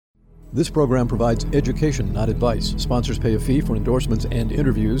This program provides education, not advice. Sponsors pay a fee for endorsements and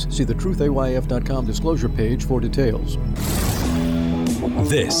interviews. See the truthayf.com disclosure page for details.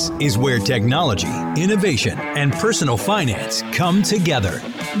 This is where technology, innovation, and personal finance come together.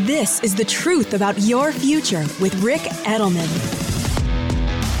 This is the truth about your future with Ric Edelman.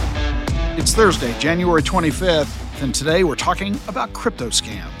 It's Thursday, January 25th, and today we're talking about crypto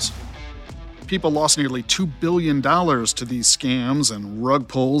scams. People lost nearly $2 billion to these scams and rug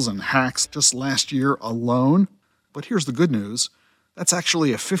pulls and hacks just last year alone. But here's the good news. That's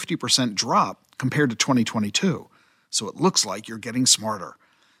actually a 50% drop compared to 2022. So it looks like you're getting smarter.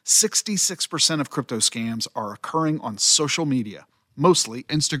 66% of crypto scams are occurring on social media, mostly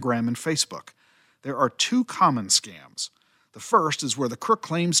Instagram and Facebook. There are two common scams. The first is where the crook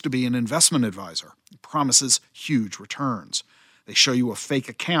claims to be an investment advisor and promises huge returns. They show you a fake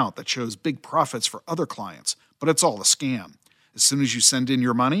account that shows big profits for other clients, but it's all a scam. As soon as you send in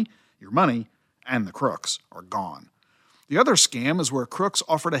your money and the crooks are gone. The other scam is where crooks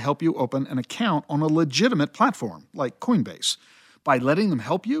offer to help you open an account on a legitimate platform, like Coinbase. By letting them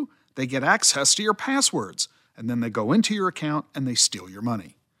help you, they get access to your passwords, and then they go into your account and they steal your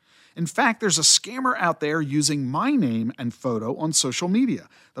money. In fact, there's a scammer out there using my name and photo on social media.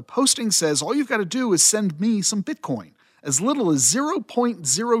 The posting says all you've got to do is send me some Bitcoin. As little as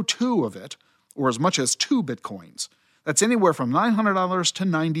 0.02 of it, or as much as 2 Bitcoins. That's anywhere from $900 to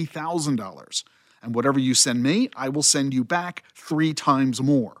 $90,000. And whatever you send me, I will send you back 3 times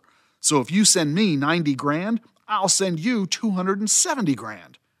more. So if you send me 90 grand, I'll send you 270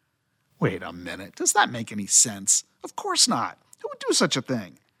 grand. Wait a minute, does that make any sense? Of course not. Who would do such a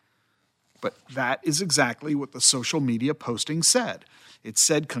thing? But that is exactly what the social media posting said. It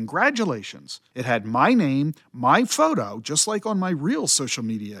said, congratulations. It had my name, my photo, just like on my real social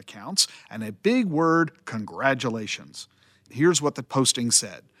media accounts, and a big word, congratulations. Here's what the posting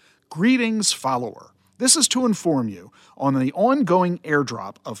said. Greetings, follower. This is to inform you on the ongoing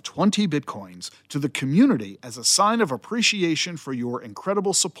airdrop of 20 Bitcoins to the community as a sign of appreciation for your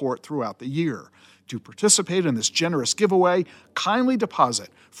incredible support throughout the year. To participate in this generous giveaway, kindly deposit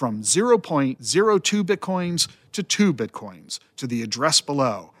from 0.02 Bitcoins to 2 Bitcoins to the address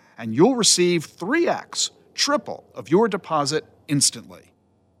below, and you'll receive 3x, triple of your deposit instantly.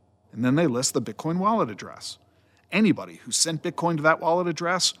 And then they list the Bitcoin wallet address. Anybody who sent Bitcoin to that wallet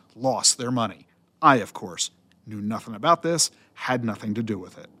address lost their money. I, of course, knew nothing about this, had nothing to do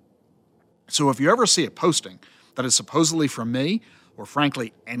with it. So if you ever see a posting that is supposedly from me, or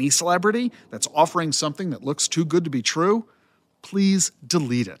frankly any celebrity that's offering something that looks too good to be true, please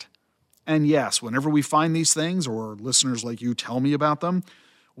delete it. And yes, whenever we find these things, or listeners like you tell me about them,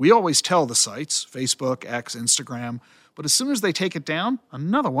 we always tell the sites, Facebook, X, Instagram, but as soon as they take it down,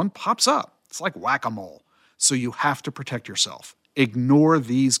 another one pops up. It's like whack-a-mole. So you have to protect yourself. Ignore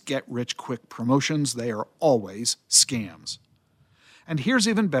these get-rich-quick promotions. They are always scams. And here's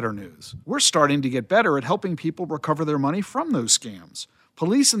even better news. We're starting to get better at helping people recover their money from those scams.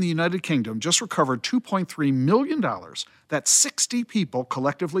 Police in the United Kingdom just recovered $2.3 million that 60 people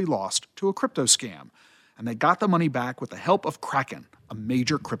collectively lost to a crypto scam. And they got the money back with the help of Kraken, a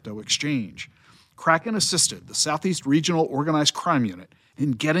major crypto exchange. Kraken assisted the Southeast Regional Organized Crime Unit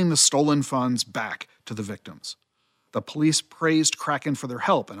in getting the stolen funds back to the victims. The police praised Kraken for their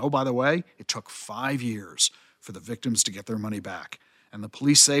help, and oh, by the way, it took 5 years for the victims to get their money back. And the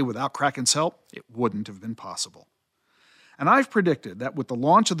police say without Kraken's help, it wouldn't have been possible. And I've predicted that with the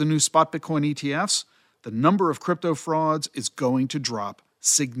launch of the new spot Bitcoin ETFs, the number of crypto frauds is going to drop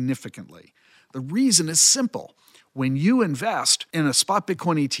significantly. The reason is simple. When you invest in a spot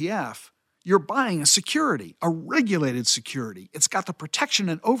Bitcoin ETF, you're buying a security, a regulated security. It's got the protection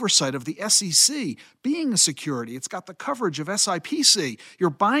and oversight of the SEC. Being a security, it's got the coverage of SIPC. You're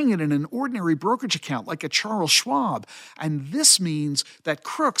buying it in an ordinary brokerage account like a Charles Schwab. And this means that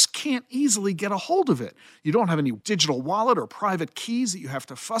crooks can't easily get a hold of it. You don't have any digital wallet or private keys that you have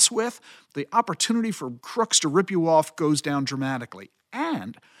to fuss with. The opportunity for crooks to rip you off goes down dramatically.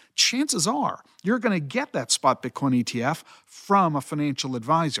 And chances are you're going to get that spot Bitcoin ETF from a financial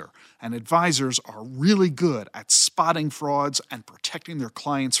advisor. And advisors are really good at spotting frauds and protecting their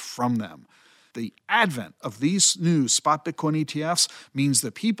clients from them. The advent of these new spot Bitcoin ETFs means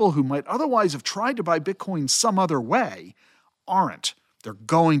that people who might otherwise have tried to buy Bitcoin some other way aren't. They're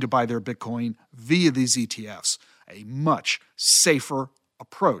going to buy their Bitcoin via these ETFs, a much safer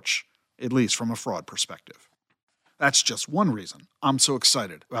approach, at least from a fraud perspective. That's just one reason I'm so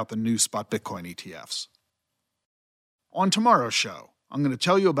excited about the new spot Bitcoin ETFs. On tomorrow's show, I'm going to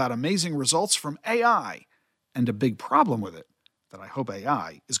tell you about amazing results from AI and a big problem with it that I hope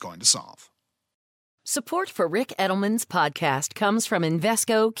AI is going to solve. Support for Rick Edelman's podcast comes from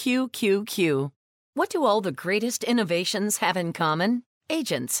Invesco QQQ. What do all the greatest innovations have in common?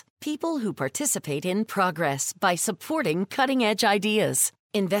 Agents, people who participate in progress by supporting cutting-edge ideas.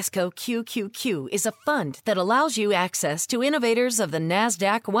 Invesco QQQ is a fund that allows you access to innovators of the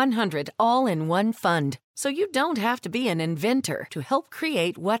NASDAQ 100 all-in-one fund, so you don't have to be an inventor to help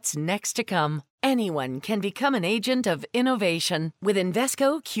create what's next to come. Anyone can become an agent of innovation with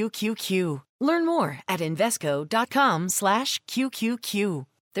Invesco QQQ. Learn more at Invesco.com/QQQ.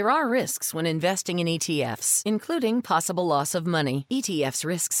 There are risks when investing in ETFs, including possible loss of money. ETFs'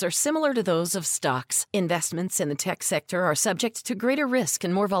 risks are similar to those of stocks. Investments in the tech sector are subject to greater risk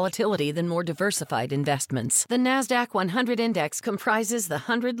and more volatility than more diversified investments. The NASDAQ 100 Index comprises the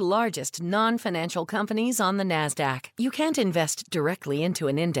 100 largest non-financial companies on the NASDAQ. You can't invest directly into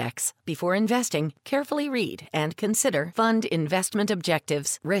an index. Before investing, carefully read and consider fund investment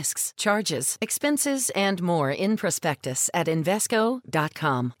objectives, risks, charges, expenses, and more in prospectus at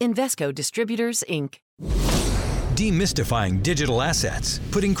Invesco.com. Invesco Distributors, Inc. Demystifying digital assets,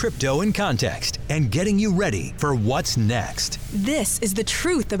 putting crypto in context, and getting you ready for what's next. This is the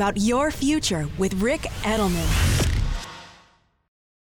truth about your future with Rick Edelman.